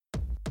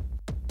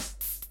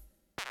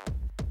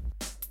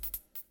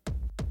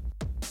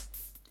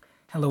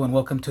Hello and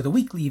welcome to the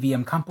weekly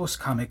vmcampos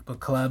Comic Book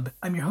Club.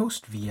 I'm your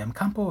host,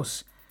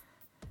 vmcampos.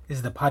 This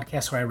is the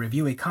podcast where I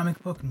review a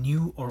comic book,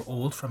 new or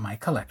old, from my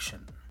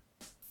collection.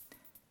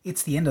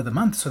 It's the end of the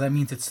month, so that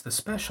means it's the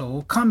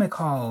special Comic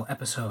Haul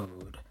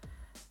episode.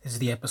 This is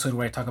the episode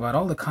where I talk about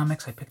all the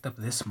comics I picked up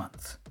this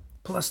month.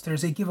 Plus,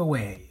 there's a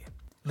giveaway.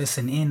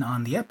 Listen in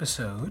on the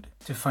episode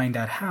to find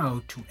out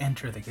how to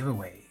enter the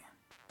giveaway.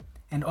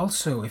 And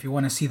also, if you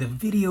want to see the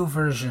video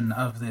version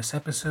of this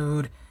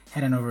episode,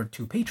 head on over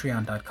to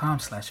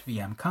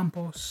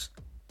patreon.com/vmcampos.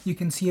 You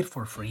can see it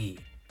for free.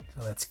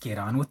 So let's get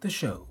on with the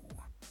show.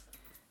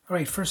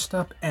 Alright, first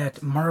up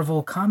at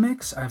Marvel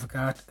Comics, I've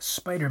got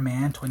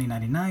Spider-Man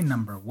 2099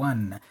 number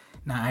 1.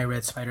 Now, I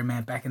read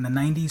Spider-Man back in the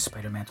 90s,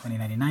 Spider-Man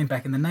 2099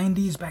 back in the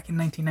 90s, back in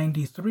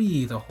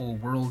 1993, the whole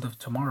world of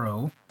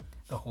tomorrow,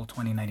 the whole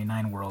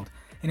 2099 world.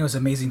 And it was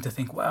amazing to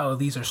think, wow,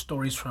 these are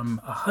stories from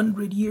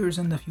 100 years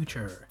in the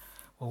future.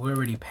 Well, we're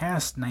already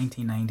past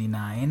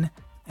 1999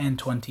 and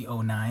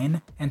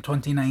 2009 and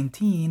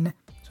 2019,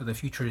 so the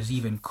future is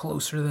even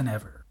closer than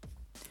ever.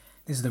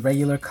 This is the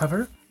regular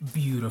cover,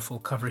 beautiful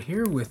cover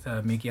here with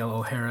Miguel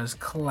O'Hara's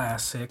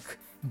classic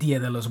Dia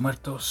de los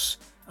Muertos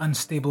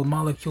unstable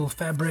molecule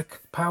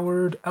fabric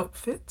powered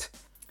outfit.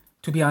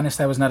 To be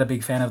honest, I was not a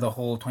big fan of the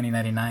whole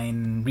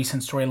 2099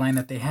 recent storyline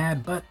that they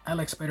had, but I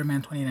like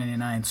Spider-Man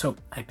 2099, so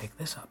I picked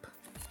this up.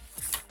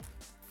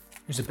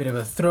 Here's a bit of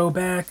a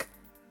throwback.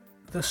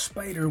 The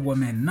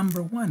Spider-Woman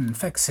number 1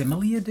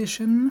 facsimile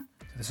edition.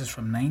 This is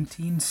from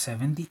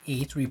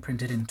 1978,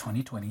 reprinted in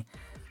 2020.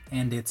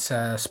 And it's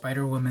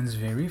Spider-Woman's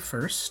very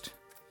first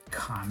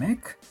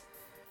comic.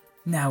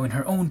 Now, in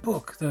her own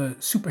book, the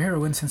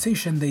superheroine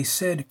sensation they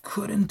said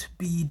couldn't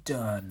be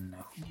done.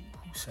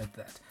 Who said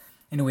that?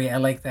 Anyway, I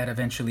like that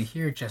eventually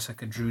here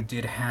Jessica Drew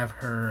did have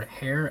her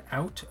hair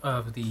out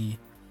of the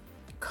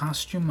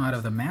costume, out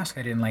of the mask.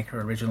 I didn't like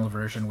her original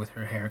version with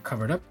her hair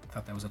covered up.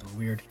 Thought that was a little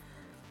weird.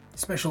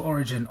 Special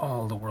origin,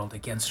 all the world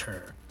against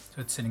her.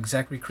 So it's an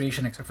exact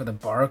recreation except for the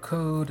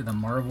barcode and the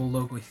Marvel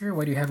logo here.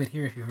 Why do you have it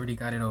here if you've already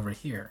got it over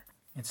here?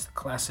 It's the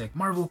classic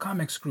Marvel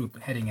Comics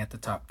group heading at the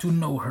top. To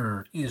know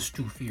her is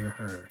to fear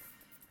her.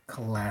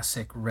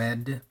 Classic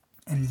red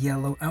and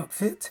yellow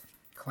outfit.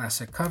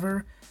 Classic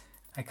cover.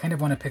 I kind of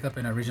want to pick up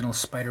an original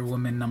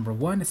Spider-Woman number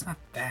 1. It's not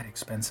that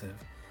expensive.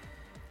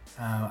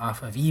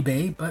 Off of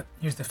eBay, but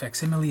here's the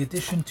facsimile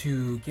edition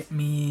to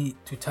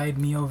tide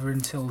me over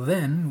until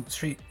then,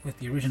 straight with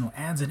the original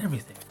ads and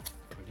everything.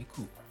 Pretty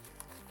cool.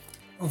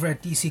 Over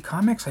at DC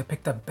Comics, I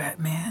picked up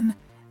Batman.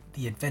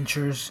 The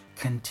Adventures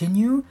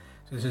Continue.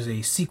 So this is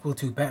a sequel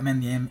to Batman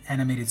the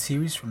Animated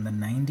Series from the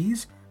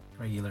 90s.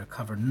 Regular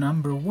cover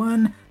number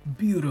 1.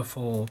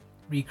 Beautiful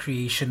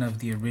recreation of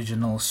the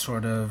original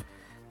sort of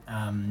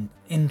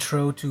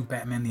intro to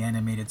Batman the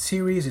Animated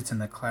Series. It's in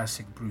the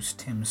classic Bruce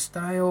Timm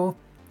style.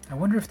 I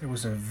wonder if there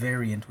was a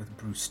variant with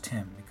Bruce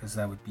Timm, because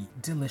that would be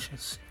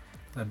delicious.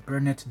 But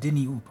Burnett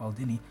Dini, Paul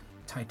Dini,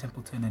 Ty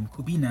Templeton, and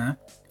Kubina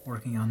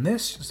working on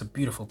this. Just a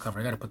beautiful cover.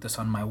 I gotta put this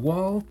on my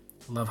wall.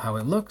 Love how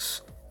it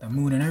looks. The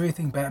moon and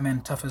everything.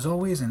 Batman tough as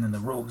always. And then the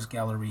Rogues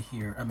Gallery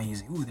here.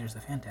 Amazing. Ooh, there's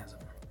the Phantasm.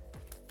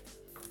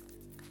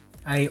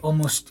 I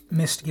almost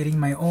missed getting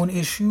my own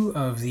issue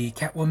of the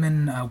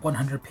Catwoman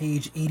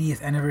 100-page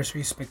 80th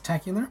Anniversary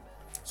Spectacular.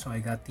 So I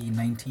got the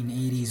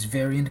 1980s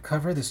variant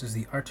cover. This is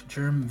the Art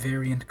Germ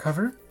variant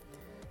cover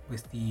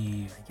with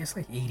the, I guess,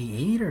 like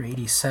 88 or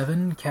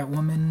 87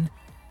 Catwoman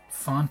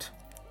font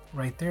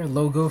right there.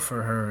 Logo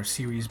for her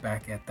series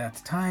back at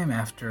that time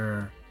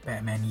after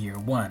Batman Year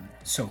 1.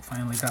 So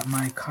finally got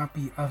my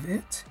copy of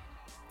it.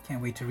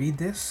 Can't wait to read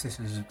this. This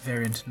is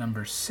variant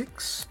number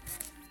 6.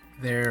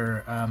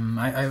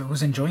 I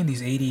was enjoying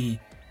these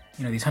 80,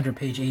 these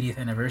 100-page 80th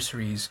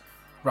anniversaries.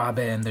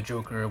 Robin, the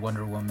Joker,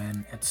 Wonder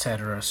Woman,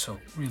 etc. So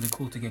really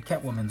cool to get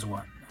Catwoman's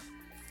one.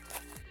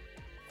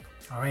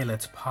 Alright,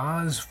 let's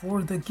pause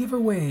for the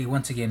giveaway.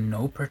 Once again,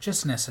 no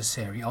purchase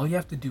necessary. All you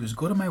have to do is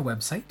go to my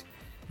website,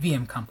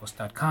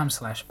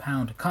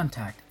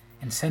 vmcampos.com/contact,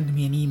 and send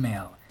me an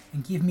email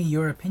and give me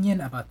your opinion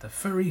about the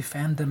furry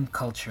fandom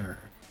culture.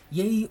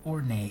 Yay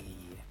or nay?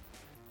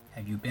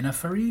 Have you been a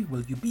furry?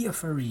 Will you be a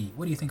furry?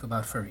 What do you think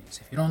about furries?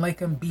 If you don't like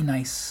them, be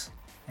nice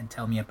and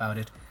tell me about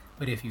it.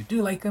 But if you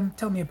do like them,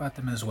 tell me about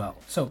them as well.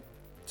 So,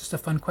 just a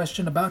fun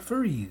question about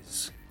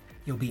furries.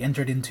 You'll be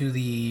entered into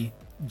the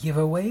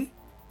giveaway,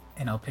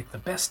 and I'll pick the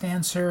best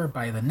answer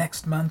by the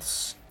next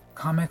month's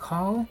comic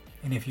haul.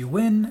 And if you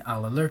win,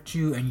 I'll alert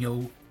you, and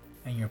your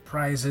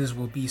prizes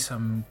will be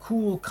some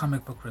cool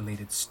comic book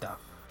related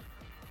stuff.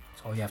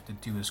 So all you have to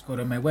do is go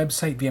to my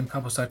website,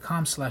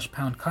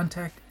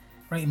 vmcampos.com/contact,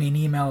 write me an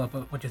email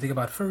about what you think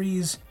about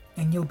furries,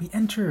 and you'll be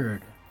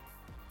entered.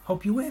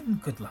 Hope you win.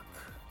 Good luck.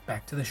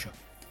 Back to the show.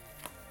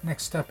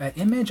 Next up at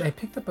Image, I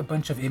picked up a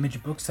bunch of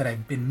Image books that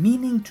I've been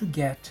meaning to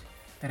get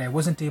that I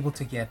wasn't able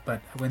to get,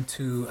 but I went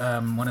to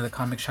one of the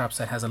comic shops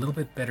that has a little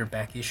bit better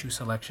back issue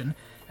selection.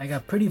 I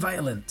got Pretty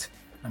Violent,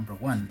 number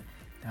 1.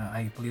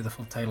 I believe the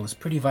full title is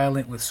Pretty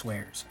Violent with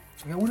Swears.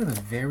 So I got one of the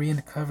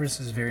variant covers.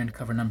 This is variant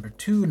cover number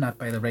 2, not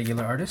by the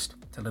regular artist.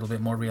 It's a little bit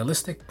more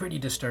realistic, pretty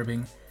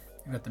disturbing.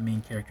 We've got the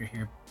main character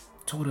here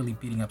totally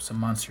beating up some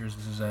monsters.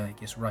 This is, I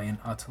guess, Ryan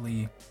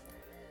Ottley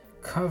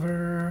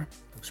cover.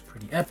 Looks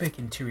pretty epic.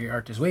 Interior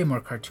art is way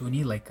more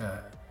cartoony, like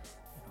a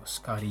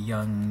Scotty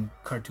Young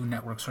Cartoon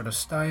Network sort of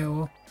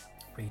style.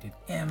 Rated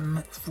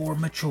M for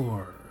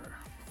mature.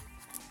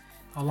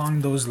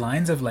 Along those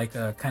lines of like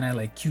a kind of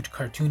like cute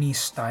cartoony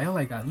style,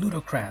 I got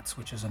Ludocrats,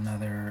 which is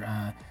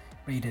another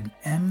rated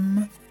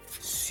M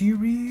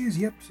series.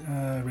 Yep,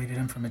 rated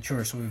M for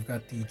mature. So we've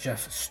got the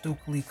Jeff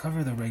Stokely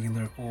cover, the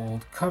regular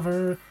old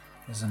cover.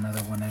 There's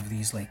another one of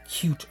these like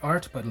cute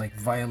art but like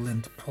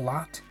violent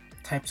plot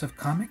types of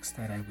comics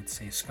that I would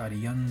say Scotty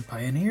Young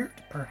pioneered,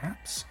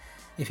 perhaps.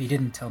 If he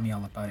didn't tell me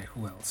all about it,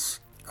 who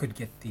else could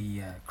get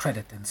the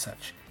credit and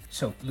such?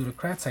 So,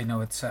 Ludocrats, I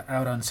know it's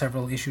out on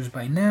several issues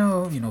by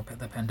now. You know,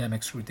 the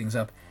pandemic screwed things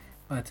up.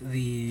 But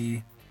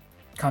the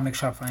comic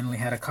shop finally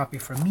had a copy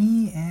for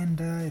me,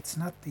 and it's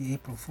not the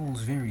April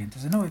Fool's variant,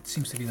 is it? No, it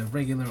seems to be the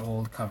regular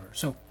old cover.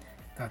 So,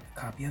 got a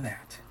copy of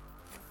that.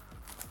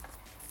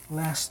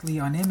 Lastly,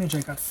 on Image,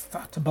 I got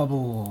Thought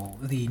Bubble,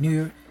 the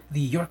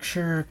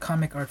Yorkshire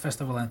Comic Art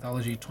Festival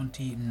Anthology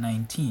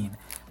 2019.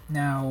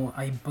 Now,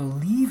 I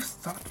believe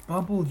Thought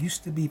Bubble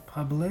used to be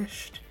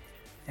published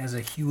as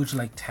a huge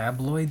like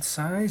tabloid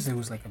size. There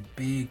was like a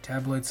big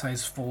tabloid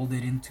size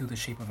folded into the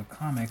shape of a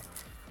comic.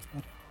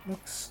 It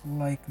looks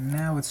like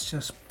now it's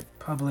just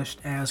published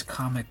as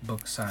comic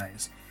book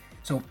size.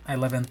 So I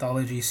love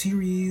anthology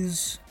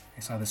series. I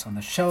saw this on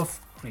the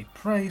shelf, great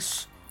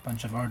price,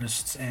 bunch of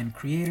artists and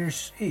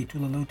creators. Hey,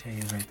 Tula Lote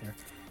is right there.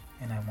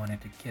 And I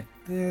wanted to get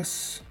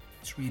this.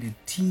 It's rated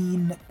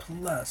teen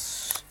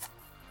plus.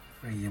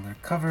 Regular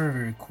cover,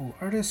 very cool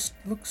artist.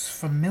 Looks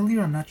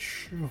familiar, I'm not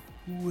sure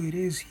who it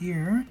is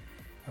here.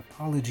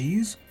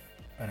 Apologies,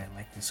 but I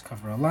like this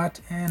cover a lot,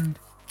 and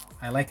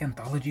I like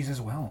anthologies as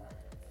well.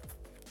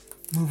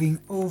 Moving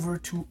over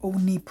to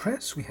Oni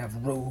Press, we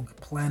have Rogue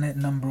Planet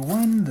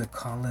 #1, the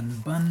Colin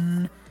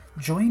Bunn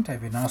joint. I've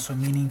been also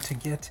meaning to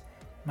get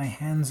my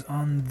hands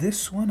on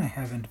this one. I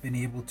haven't been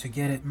able to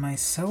get it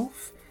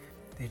myself.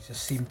 They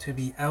just seem to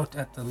be out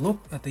at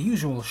the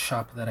usual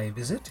shop that I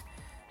visit.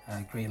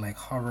 Great like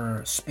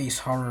horror, space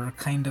horror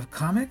kind of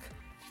comic.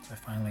 So I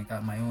finally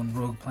got my own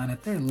Rogue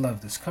Planet there.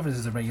 Love this cover. This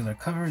is a regular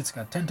cover. It's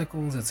got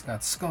tentacles, it's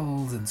got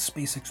skulls and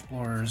space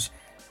explorers.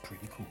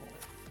 Pretty cool.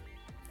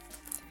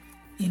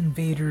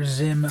 Invader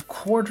Zim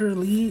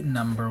Quarterly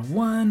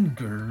 #1,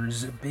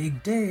 Gur's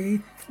Big Day.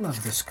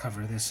 Love this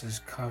cover. This is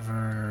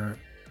cover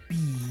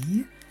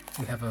B.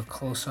 We have a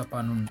close-up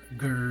on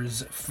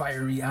Gur's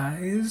fiery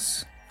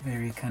eyes.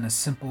 Very kind of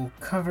simple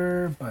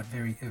cover, but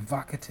very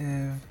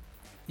evocative.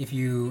 If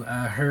you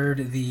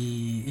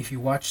if you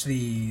watched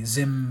the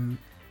Zim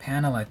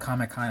panel at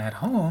Comic-Con at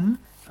home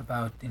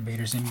about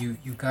Invader Zim,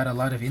 you got a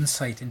lot of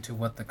insight into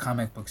what the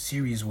comic book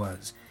series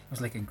was. It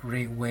was like a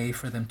great way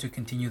for them to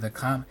continue the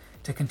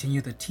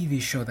TV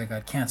show that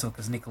got canceled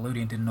because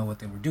Nickelodeon didn't know what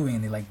they were doing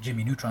and they liked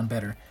Jimmy Neutron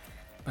better.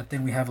 But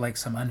then we have like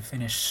some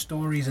unfinished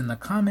stories in the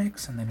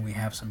comics, and then we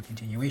have some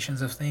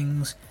continuations of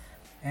things.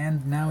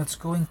 And now it's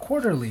going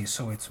quarterly,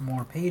 so it's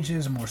more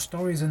pages, more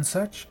stories and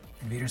such.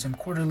 Invader Zim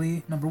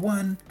Quarterly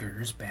 #1,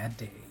 Gur's Bad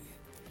Day.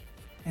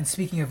 And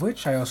speaking of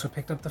which, I also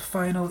picked up the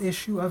final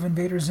issue of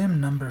Invader Zim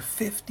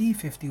 #50,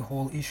 50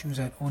 whole issues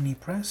at Oni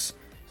Press.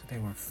 So they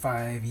were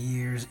 5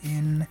 years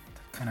in.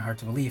 Kind of hard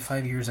to believe,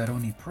 5 years at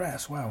Oni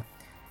Press, wow.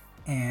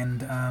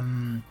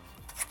 And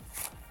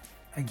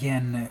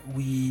again,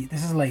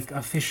 this is like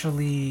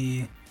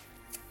officially,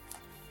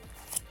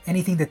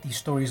 anything that these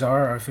stories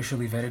are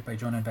officially vetted by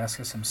Jonan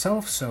Vasquez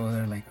himself, so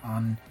they're like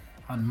on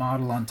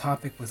model, on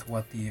topic with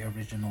what the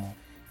original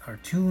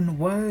cartoon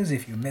was.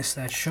 If you missed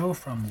that show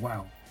from,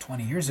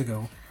 20 years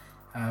ago,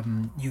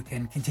 you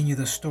can continue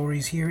the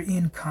stories here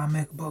in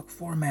comic book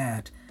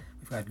format.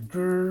 We've got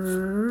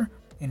Gur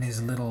in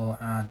his little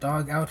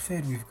dog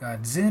outfit. We've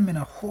got Zim and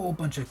a whole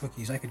bunch of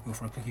cookies. I could go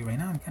for a cookie right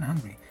now, I'm kind of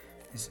hungry.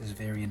 This is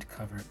variant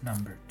cover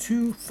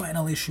 #2,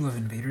 final issue of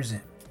Invader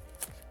Zim.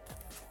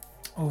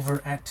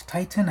 Over at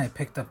Titan, I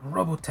picked up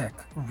Robotech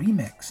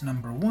Remix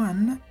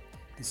 #1.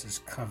 This is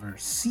cover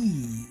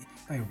C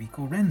by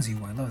Rico Renzi.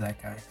 I love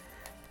that guy.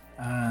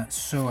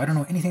 So I don't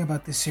know anything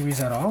about this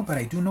series at all, but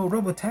I do know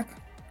Robotech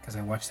because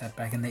I watched that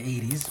back in the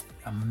 80s.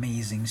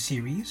 Amazing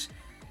series.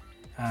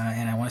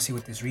 And I want to see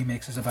what this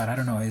remix is about. I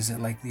don't know, is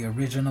it like the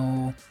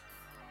original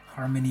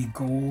Harmony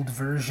Gold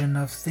version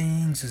of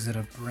things? Is it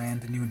a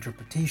brand new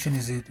interpretation?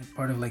 Is it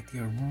part of like the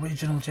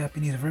original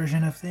Japanese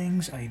version of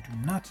things? I do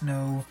not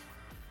know,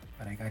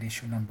 but I got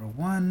issue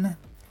 #1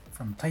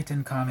 from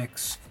Titan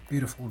Comics.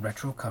 Beautiful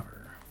retro cover.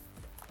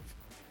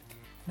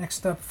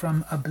 Next up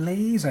from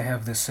Ablaze, I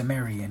have the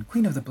Cimmerian,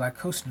 Queen of the Black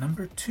Coast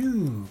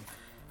 #2.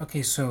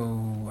 Okay,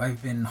 so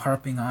I've been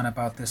harping on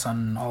about this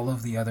on all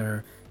of the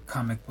other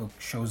comic book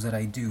shows that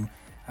I do.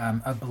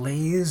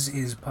 Ablaze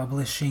is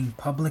publishing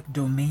public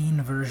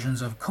domain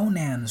versions of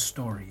Conan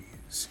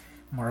stories.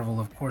 Marvel,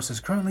 of course, is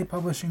currently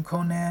publishing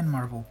Conan.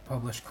 Marvel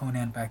published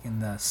Conan back in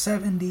the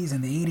 70s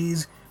and the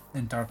 80s.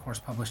 Then Dark Horse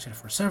published it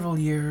for several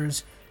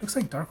years. Looks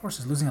like Dark Horse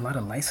is losing a lot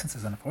of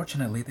licenses,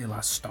 unfortunately. They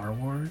lost Star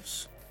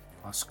Wars.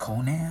 lost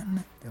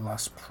Conan, they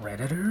lost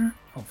Predator,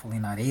 hopefully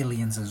not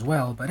Aliens as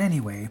well, but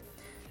anyway,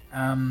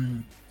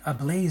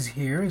 Ablaze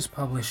here is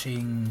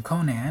publishing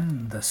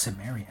Conan, the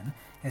Cimmerian.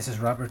 This is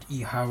Robert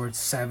E. Howard's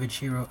Savage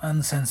Hero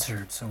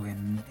Uncensored, so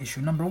in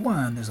issue number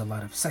 1, there's a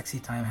lot of sexy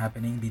time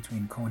happening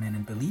between Conan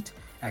and Belit.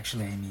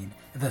 Actually, I mean,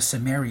 the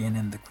Cimmerian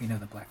and the Queen of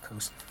the Black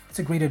Coast. It's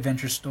a great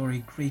adventure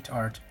story, great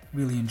art,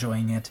 really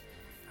enjoying it.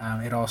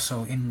 It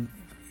also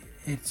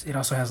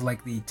has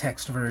like the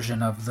text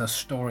version of the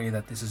story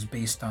that this is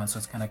based on, so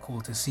it's kind of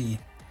cool to see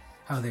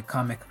how the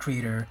comic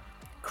creator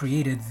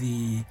created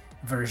the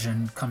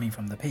version coming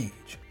from the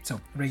page.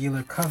 So,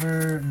 regular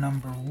cover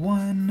number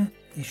 1,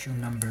 issue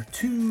number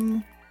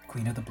 2,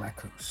 Queen of the Black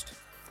Coast.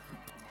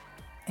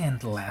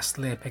 And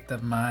lastly, I picked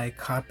up my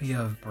copy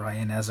of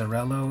Brian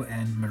Azzarello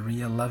and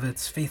Maria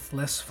Lovett's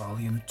Faithless,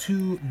 Volume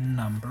 2,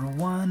 number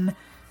 1,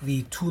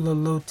 the Tula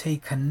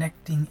Lotte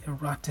connecting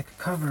erotic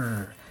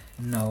cover.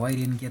 No, I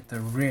didn't get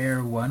the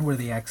rare one where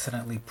they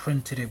accidentally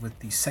printed it with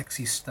the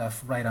sexy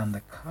stuff right on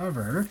the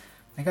cover.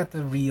 I got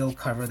the real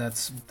cover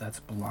that's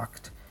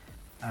blocked.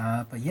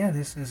 But yeah,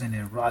 this is an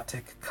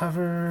erotic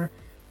cover.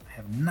 I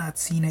have not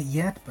seen it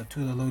yet, but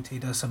Tula Lotte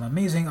does some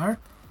amazing art.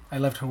 I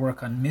loved her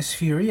work on Miss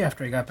Fury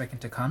after I got back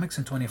into comics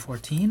in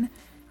 2014.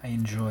 I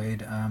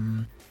enjoyed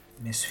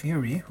Miss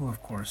Fury, who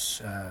of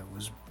course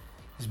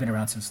has been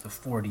around since the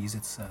 40s.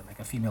 It's like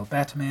a female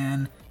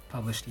Batman,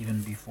 published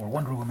even before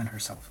Wonder Woman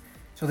herself.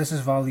 So this is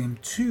volume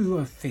 2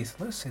 of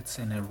Faithless. It's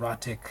an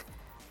erotic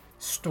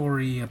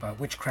story about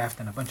witchcraft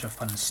and a bunch of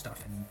fun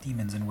stuff and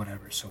demons and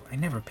whatever. So I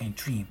never paint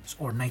dreams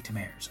or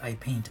nightmares. I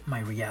paint my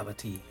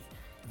reality.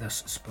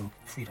 Thus spoke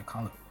Frida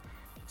Kahlo.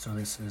 So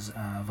this is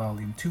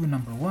volume 2,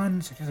 number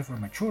 1, suggested for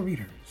mature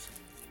readers.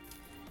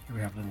 Here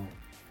we have a little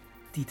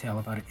detail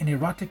about it. An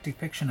erotic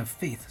depiction of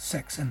faith,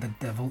 sex, and the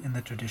devil in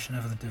the tradition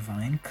of the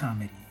Divine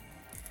Comedy.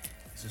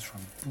 This is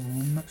from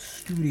Boom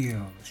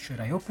Studios. Should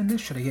I open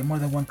this? Should I get more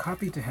than one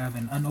copy to have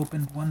an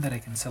unopened one that I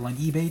can sell on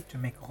eBay to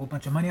make a whole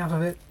bunch of money off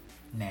of it?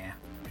 Nah.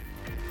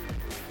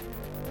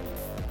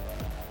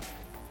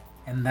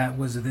 And that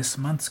was this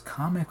month's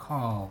comic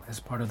haul as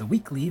part of the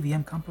weekly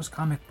vmcampos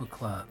Comic Book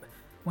Club.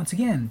 Once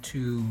again,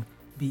 to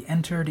be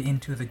entered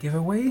into the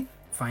giveaway,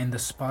 find the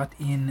spot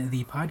in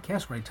the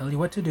podcast where I tell you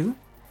what to do,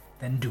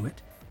 then do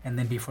it. And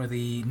then before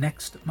the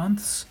next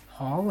month's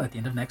haul, at the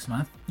end of next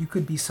month, you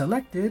could be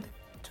selected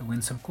to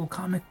win some cool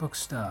comic book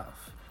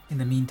stuff. In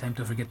the meantime,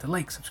 don't forget to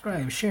like,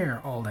 subscribe,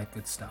 share, all that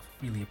good stuff.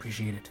 Really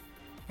appreciate it.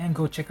 And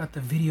go check out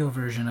the video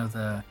version of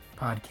the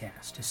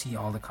podcast to see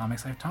all the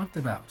comics I've talked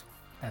about.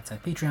 That's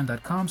at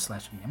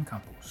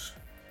patreon.com/vmcampos.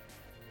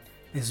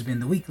 This has been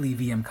the weekly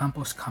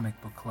vmcampos Comic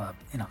Book Club,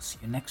 and I'll see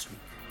you next week.